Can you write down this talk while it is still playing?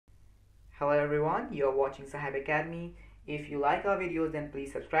Hello everyone, you're watching Saheb Academy. If you like our videos, then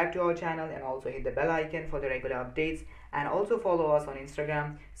please subscribe to our channel and also hit the bell icon for the regular updates, and also follow us on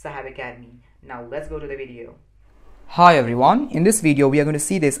Instagram, Saheb Academy. Now let's go to the video. Hi everyone, in this video we are going to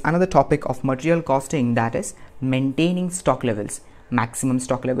see this another topic of material costing, that is maintaining stock levels, maximum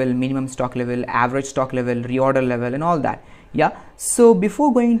stock level, minimum stock level, average stock level, reorder level and all that. Yeah, so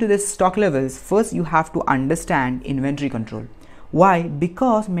before going into this stock levels, first you have to understand inventory control. Why?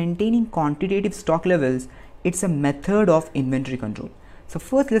 Because maintaining quantitative stock levels, it's a method of inventory control. So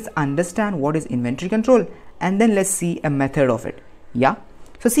first let's understand what is inventory control and then let's see a method of it. Yeah,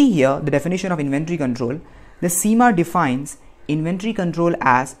 so see here the definition of inventory control. The CMA defines inventory control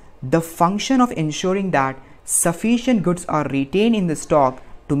as the function of ensuring that sufficient goods are retained in the stock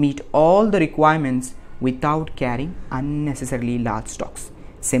to meet all the requirements without carrying unnecessarily large stocks.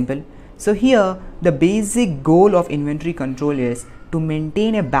 Simple. So here the basic goal of inventory control is to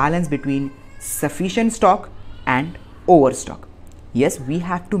maintain a balance between sufficient stock and overstock. Yes, we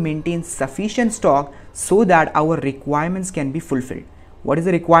have to maintain sufficient stock so that our requirements can be fulfilled. What is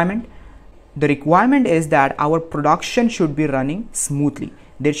the requirement? The requirement is that our production should be running smoothly.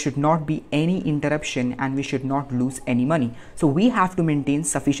 There should not be any interruption and we should not lose any money. So we have to maintain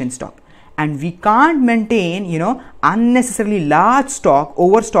sufficient stock. And we can't maintain, unnecessarily large stock,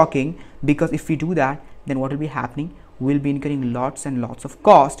 overstocking, because if we do that, then what will be happening? We'll be incurring lots and lots of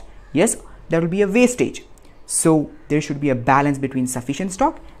cost. Yes, there will be a wastage. So there should be a balance between sufficient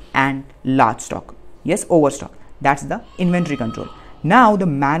stock and large stock. Yes, overstock. That's the inventory control. Now the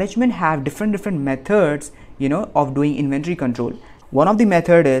management have different methods, of doing inventory control. One of the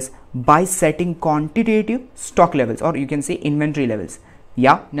method is by setting quantitative stock levels, or you can say inventory levels.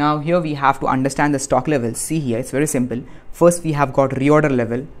 Yeah, now here we have to understand the stock levels. See here, it's very simple. First we have got reorder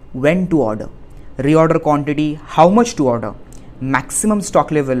level, when to order, reorder quantity, how much to order, maximum stock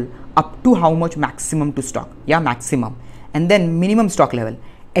level, up to how much maximum to stock. Yeah, maximum. And then minimum stock level,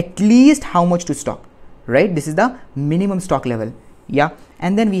 at least how much to stock, right? This is the minimum stock level. Yeah,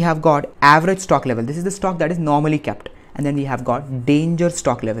 and then we have got average stock level. This is the stock that is normally kept. And then we have got danger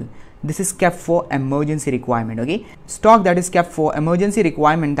stock level. This is kept for emergency requirement. Okay, stock that is kept for emergency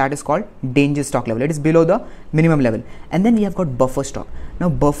requirement, that is called danger stock level. It is below the minimum level. And then we have got buffer stock. Now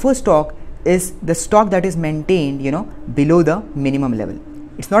buffer stock is the stock that is maintained, below the minimum level.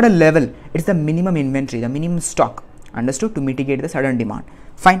 It's not a level, it's the minimum inventory, the minimum stock, understood, to mitigate the sudden demand.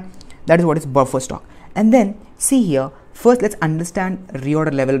 Fine, that is what is buffer stock. And then see here, first let's understand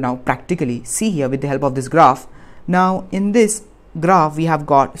reorder level now practically. See here with the help of this graph. Now in this graph we have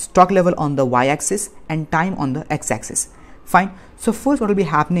got stock level on the y-axis and time on the x-axis. Fine. So first what will be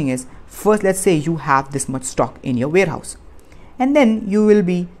happening is, first let's say you have this much stock in your warehouse, and then you will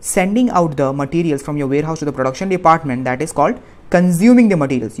be sending out the materials from your warehouse to the production department. That is called consuming the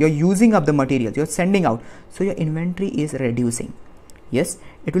materials. You're using up the materials, you're sending out. So your inventory is reducing. Yes,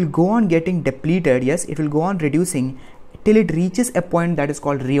 it will go on getting depleted. Yes, it will go on reducing till it reaches a point that is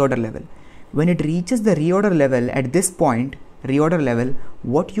called reorder level. When it reaches the reorder level, at this point, reorder level,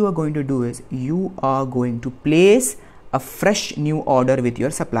 what you are going to do is you are going to place a fresh new order with your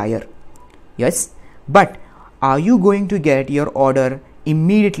supplier. Yes, but are you going to get your order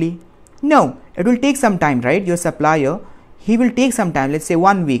immediately? No, it will take some time, right? Your supplier, he will take some time, let's say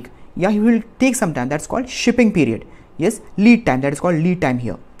 1 week. Yeah, he will take some time. That's called shipping period. Yes, lead time, that is called lead time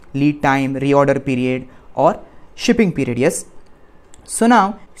here. Lead time, reorder period or shipping period. Yes. So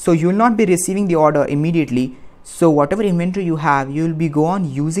now, so you will not be receiving the order immediately. So whatever inventory you have, you will be go on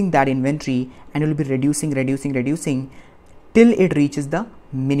using that inventory and you will be reducing till it reaches the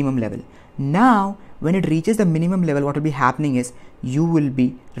minimum level. Now, when it reaches the minimum level, what will be happening is you will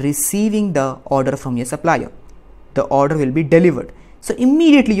be receiving the order from your supplier. The order will be delivered. So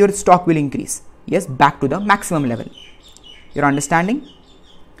immediately your stock will increase. Yes, back to the maximum level. You're understanding?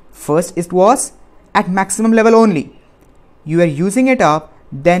 First it was at maximum level only. You are using it up.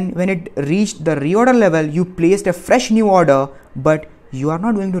 Then when it reached the reorder level, you placed a fresh new order, but you are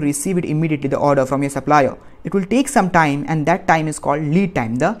not going to receive it immediately, the order from your supplier. It will take some time, and that time is called lead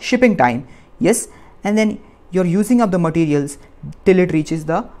time, the shipping time. Yes, and then you're using up the materials till it reaches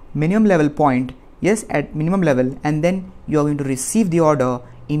the minimum level point. Yes, at minimum level, and then you are going to receive the order.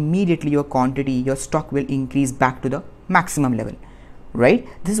 Immediately your quantity, your stock will increase back to the maximum level, right?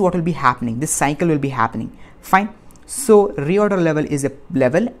 This is what will be happening. This cycle will be happening. Fine. So reorder level is a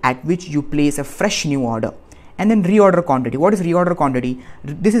level at which you place a fresh new order. And then reorder quantity. What is reorder quantity?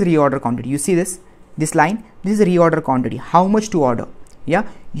 This is reorder quantity. You see this line? This is reorder quantity. How much to order? Yeah,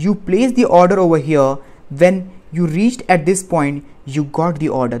 you place the order over here. When you reached at this point, you got the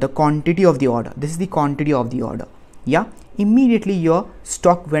order, the quantity of the order. This is the quantity of the order. yeah, immediately your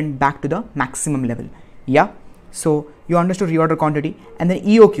stock went back to the maximum level. Yeah, so you understood reorder quantity. And then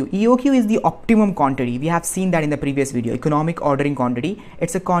EOQ is the optimum quantity. We have seen that in the previous video. Economic ordering quantity,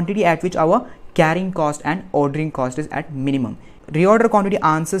 it's a quantity at which our carrying cost and ordering cost is at minimum. Reorder quantity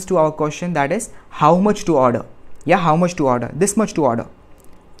answers to our question, that is how much to order. Yeah, how much to order, this much to order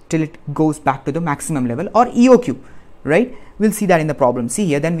till it goes back to the maximum level, or EOQ, right? We'll see that in the problem. See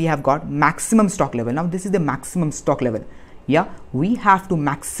here, then we have got maximum stock level. Now this is the maximum stock level. Yeah, we have to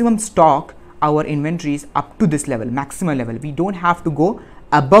maximum stock our inventories up to this level, maximum level. We don't have to go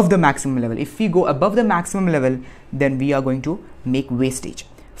above the maximum level. If we go above the maximum level, then we are going to make wastage.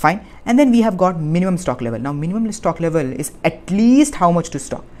 Fine. And then we have got minimum stock level. Now minimum stock level is at least how much to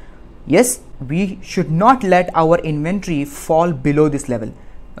stock. Yes, we should not let our inventory fall below this level,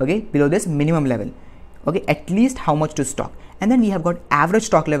 okay, below this minimum level, okay, at least how much to stock. And then we have got average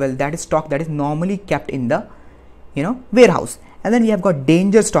stock level, that is stock that is normally kept in the, you know, warehouse. And then we have got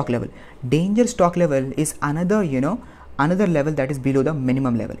danger stock level. Danger stock level is another, you know, another level that is below the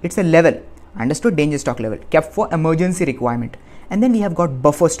minimum level. It's a level, understood? Danger stock level, kept for emergency requirement. And then we have got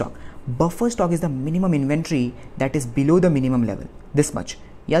buffer stock. Buffer stock is the minimum inventory that is below the minimum level, this much.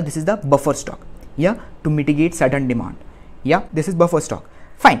 Yeah, this is the buffer stock. Yeah, to mitigate sudden demand. Yeah, this is buffer stock.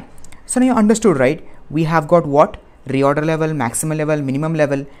 Fine. So now you understood, right? We have got what? Reorder level, maximum level, minimum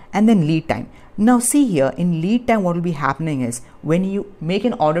level, and then lead time. Now see here, in lead time what will be happening is, when you make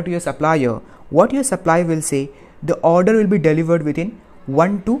an order to your supplier, what your supplier will say, the order will be delivered within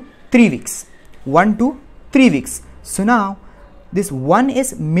 1 to 3 weeks. 1 to 3 weeks. So now this 1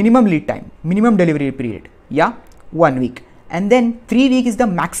 is minimum lead time, minimum delivery period. Yeah, 1 week. And then 3 weeks is the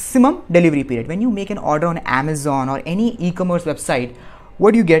maximum delivery period. When you make an order on Amazon or any e-commerce website,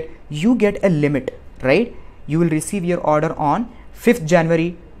 what do you get? You get a limit, right? You will receive your order on 5th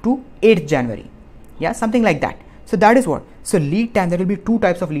January to 8th January. Yeah, something like that. So that is what. So lead time, there will be two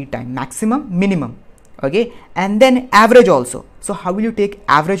types of lead time, maximum, minimum. Okay, and then average also. So how will you take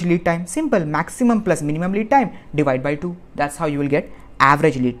average lead time? Simple, maximum plus minimum lead time divide by 2. That's how you will get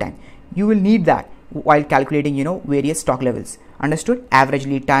average lead time. You will need that while calculating, you know, various stock levels. Understood? Average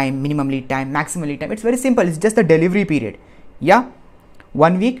lead time, minimum lead time, maximum lead time. It's very simple. It's just the delivery period. Yeah,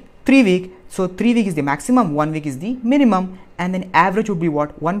 1 week, 3 week. So 3 week is the maximum, 1 week is the minimum, and then average would be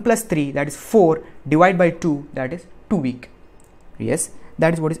what? 1 plus 3, that is 4, divide by 2, that is 2 week. Yes,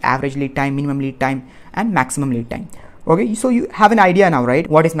 that is what is average lead time, minimum lead time, and maximum lead time. Okay, so you have an idea now, right?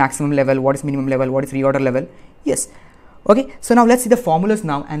 What is maximum level, what is minimum level, what is reorder level? Yes. Okay, so now let's see the formulas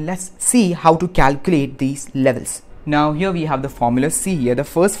now, and let's see how to calculate these levels. Now here we have the formulas. See here, the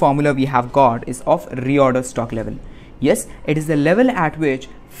first formula we have got is of reorder stock level. Yes, it is the level at which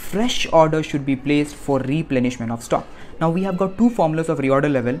fresh orders should be placed for replenishment of stock. Now we have got two formulas of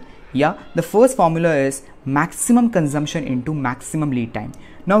reorder level. Yeah, the first formula is maximum consumption into maximum lead time.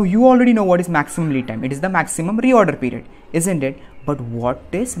 Now you already know what is maximum lead time. It is the maximum reorder period, isn't it? But what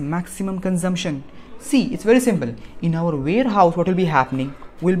is maximum consumption? See, it's very simple. In our warehouse, what will be happening?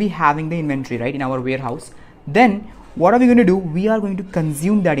 We'll be having the inventory, right, in our warehouse. Then what are we going to do? We are going to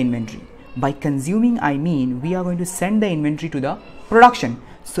consume that inventory. By consuming, I mean we are going to send the inventory to the production.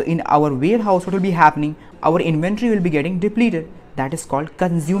 So in our warehouse, what will be happening? Our inventory will be getting depleted. That is called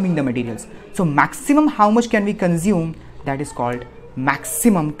consuming the materials. So maximum how much can we consume? That is called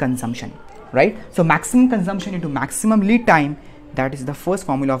maximum consumption, right? So maximum consumption into maximum lead time, that is the first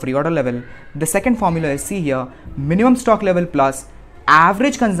formula of reorder level. The second formula is, see here, minimum stock level plus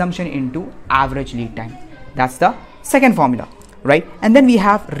average consumption into average lead time. That's the second formula, right? And then we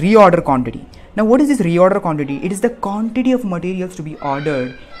have reorder quantity. Now what is this reorder quantity? It is the quantity of materials to be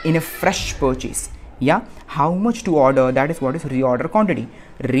ordered in a fresh purchase. Yeah, how much to order, that is what is reorder quantity.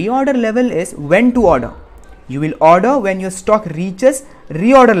 Reorder level is when to order. You will order when your stock reaches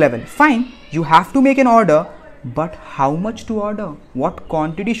reorder level. Fine, you have to make an order, but how much to order? What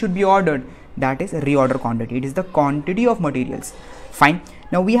quantity should be ordered? That is reorder quantity. It is the quantity of materials. Fine.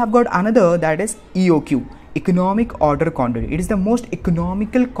 Now we have got another, that is EOQ, economic order quantity. It is the most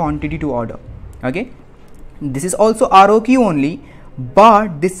economical quantity to order. Okay, this is also ROQ only,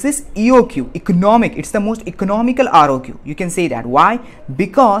 but this is EOQ, economic. It's the most economical ROQ. You can say that. Why?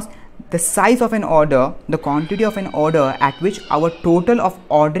 Because the size of an order, the quantity of an order at which our total of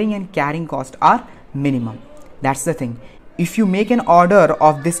ordering and carrying cost are minimum. That's the thing. If you make an order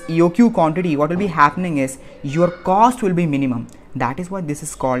of this EOQ quantity, what will be happening is your cost will be minimum. That is why this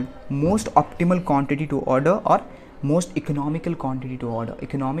is called most optimal quantity to order or most economical quantity to order,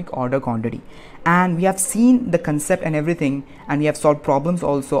 economic order quantity. And we have seen the concept and everything, and we have solved problems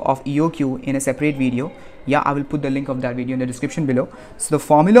also of EOQ in a separate video. Yeah, I will put the link of that video in the description below. So the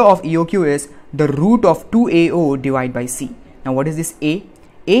formula of EOQ is the root of 2AO divided by C. Now what is this A?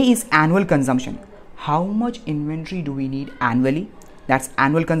 A is annual consumption. How much inventory do we need annually? That's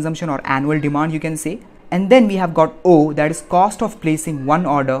annual consumption or annual demand, you can say. And then we have got O, that is cost of placing one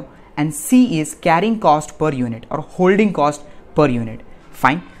order, and C is carrying cost per unit or holding cost per unit.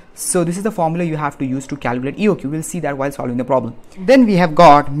 Fine. So this is the formula you have to use to calculate EOQ. We'll see that while solving the problem. Then we have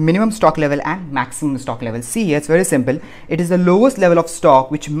got minimum stock level and maximum stock level. See here, it's very simple. It is the lowest level of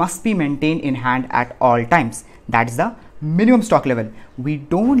stock which must be maintained in hand at all times. That is the minimum stock level. We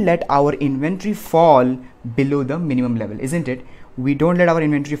don't let our inventory fall below the minimum level, isn't it? We don't let our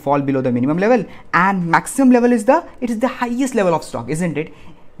inventory fall below the minimum level, and maximum level is the highest level of stock, isn't it?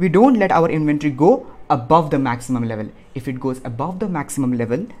 We don't let our inventory go above the maximum level. If it goes above the maximum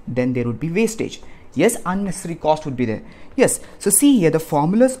level, then there would be wastage. Yes, unnecessary cost would be there. Yes, so see here, the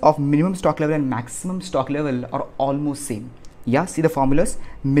formulas of minimum stock level and maximum stock level are almost same. Yeah, see the formulas.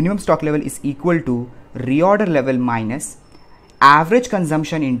 Minimum stock level is equal to reorder level minus average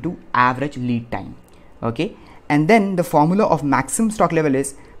consumption into average lead time. Okay, and then the formula of maximum stock level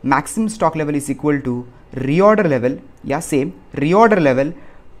is equal to reorder level. Yeah, same, reorder level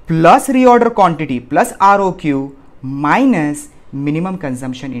plus reorder quantity plus ROQ minus minimum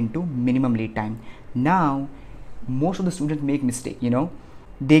consumption into minimum lead time. Now most of the students make mistake,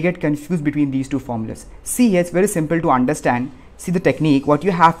 they get confused between these two formulas. See here, it's very simple to understand. See the technique. What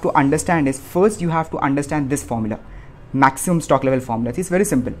you have to understand is, first you have to understand this formula, maximum stock level formula. It's very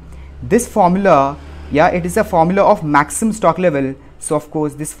simple. This formula, yeah, it is a formula of maximum stock level, so of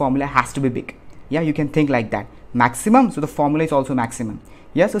course this formula has to be big. Yeah, you can think like that. Maximum, so the formula is also maximum.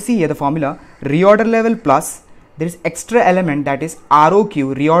 Yeah, so see here the formula, reorder level plus there is extra element, that is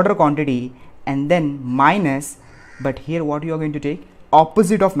ROQ, reorder quantity, and then minus, but here what you are going to take,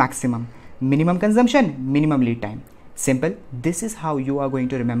 opposite of maximum, minimum consumption, minimum lead time. Simple. This is how you are going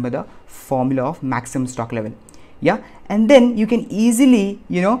to remember the formula of maximum stock level. Yeah, and then you can easily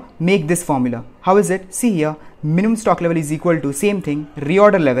make this formula. How is it? See here, minimum stock level is equal to same thing,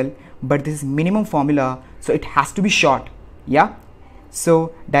 reorder level, but this is minimum formula, so it has to be short. Yeah,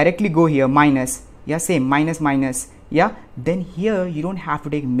 so directly go here, minus. Yeah, same, minus. Yeah, then here you don't have to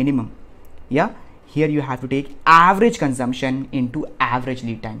take minimum. Yeah, here you have to take average consumption into average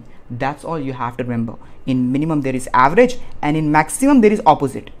lead time. That's all you have to remember. In minimum there is average, and in maximum there is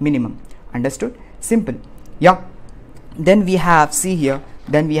opposite, minimum. Understood? Simple. Yeah, then we have, see here,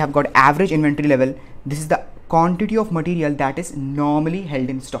 then we have got average inventory level. This is the quantity of material that is normally held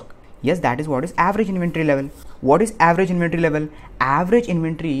in stock. Yes, that is what is average inventory level. What is average inventory level? Average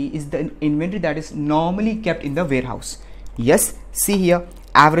inventory is the inventory that is normally kept in the warehouse. Yes, see here,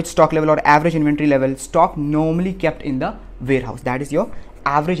 average stock level or average inventory level, stock normally kept in the warehouse. That is your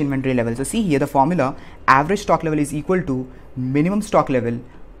average inventory level. So see here the formula, average stock level is equal to minimum stock level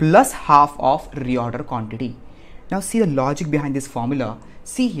plus half of reorder quantity. Now see the logic behind this formula.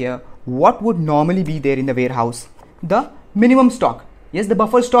 See here, what would normally be there in the warehouse? The minimum stock. Yes, the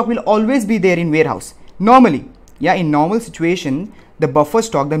buffer stock will always be there in warehouse normally. Yeah, in normal situation, the buffer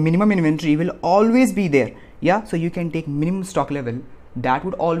stock, the minimum inventory will always be there. Yeah, so you can take minimum stock level, that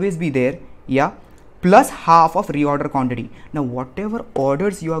would always be there. Yeah, plus half of reorder quantity. Now whatever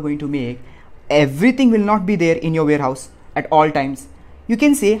orders you are going to make, everything will not be there in your warehouse at all times. You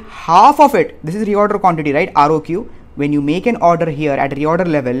can say half of it. This is reorder quantity, right? ROQ. When you make an order here at reorder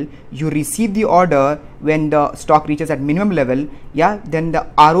level, you receive the order when the stock reaches at minimum level. Yeah, then the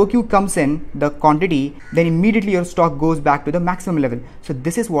ROQ comes in, the quantity, then immediately your stock goes back to the maximum level. So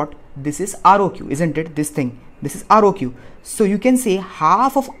this is what? This is ROQ, isn't it? This thing, this is ROQ. So you can say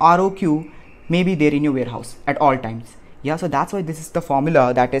half of ROQ may be there in your warehouse at all times. Yeah, so that's why this is the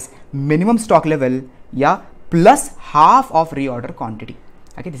formula, that is minimum stock level, yeah, plus half of reorder quantity.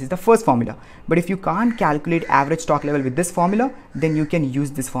 Okay, this is the first formula. But if you can't calculate average stock level with this formula, then you can use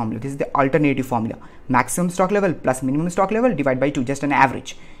this formula. This is the alternative formula, maximum stock level plus minimum stock level divided by 2, just an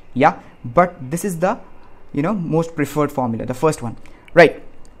average. Yeah, but this is the most preferred formula, the first one, right?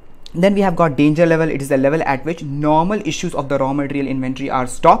 Then we have got danger level. It is the level at which normal issues of the raw material inventory are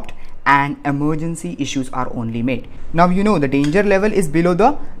stopped and emergency issues are only made. Now the danger level is below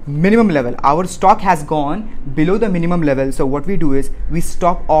the minimum level. Our stock has gone below the minimum level, so what we do is we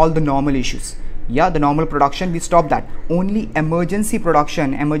stop all the normal issues. Yeah, the normal production, we stop that. Only emergency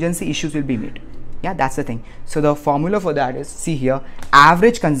production, emergency issues will be made. Yeah, that's the thing. So the formula for that is, see here,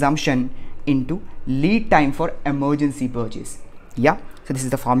 average consumption into lead time for emergency purchase. Yeah, so So this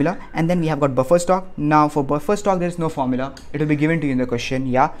is the formula. And then we have got buffer stock. Now for buffer stock, there is no formula. It will be given to you in the question.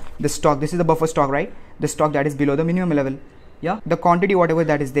 Yeah, the stock, this is the buffer stock, right? The stock that is below the minimum level. Yeah, the quantity whatever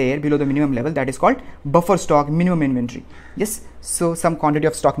that is there below the minimum level, that is called buffer stock, minimum inventory. Yes, so some quantity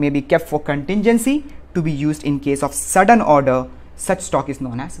of stock may be kept for contingency to be used in case of sudden order. Such stock is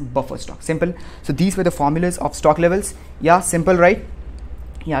known as buffer stock. Simple. So these were the formulas of stock levels. Yeah, simple, right?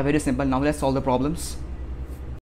 Yeah, very simple. Now let's solve the problems.